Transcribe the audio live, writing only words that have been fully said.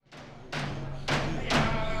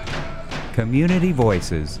Community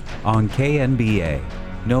Voices on KNBA.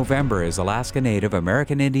 November is Alaska Native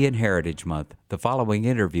American Indian Heritage Month. The following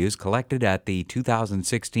interviews collected at the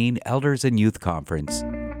 2016 Elders and Youth Conference.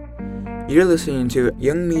 You're listening to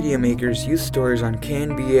Young Media Makers Youth Stories on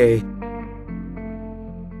KNBA.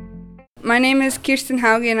 My name is Kirsten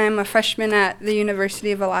Hauge, and I'm a freshman at the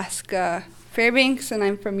University of Alaska Fairbanks, and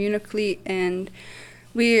I'm from Unalakleet, and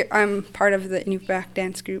I'm part of the Inupiaq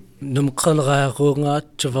dance group. My name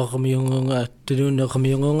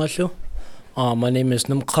is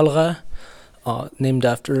Numkalga, named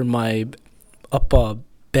after my Appa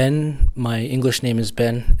Ben. My English name is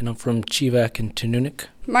Ben, and I'm from Chivak and Tununic.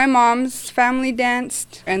 My mom's family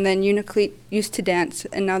danced, and then Unalakleet used to dance,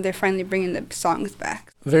 and now they're finally bringing the songs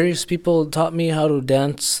back. Various people taught me how to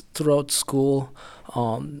dance throughout school,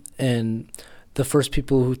 and the first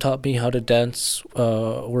people who taught me how to dance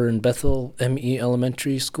were in Bethel ME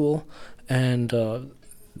Elementary School, and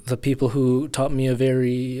the people who taught me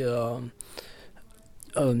who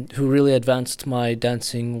really advanced my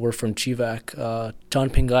dancing were from Chivak. John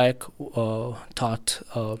Pingayak taught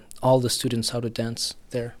all the students how to dance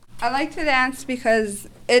there. I like to dance because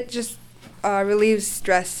it just relieves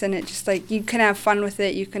stress, and it just you can have fun with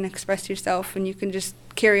it, you can express yourself, and you can just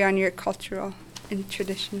carry on your cultural and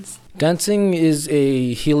traditions. Dancing is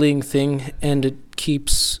a healing thing, and it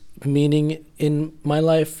keeps meaning in my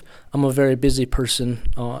life. I'm a very busy person,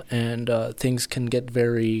 and things can get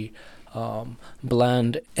very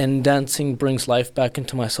bland, and dancing brings life back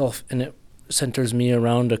into myself, and it centers me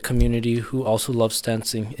around a community who also loves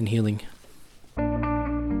dancing and healing.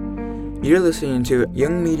 You're listening to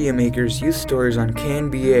Young Media Makers Youth Stories on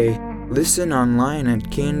KNBA. Listen online at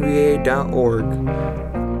knba.org.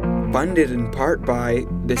 Funded in part by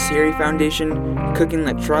the Siri Foundation, Cook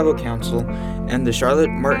Inlet Tribal Council, and the Charlotte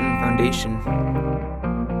Martin Foundation.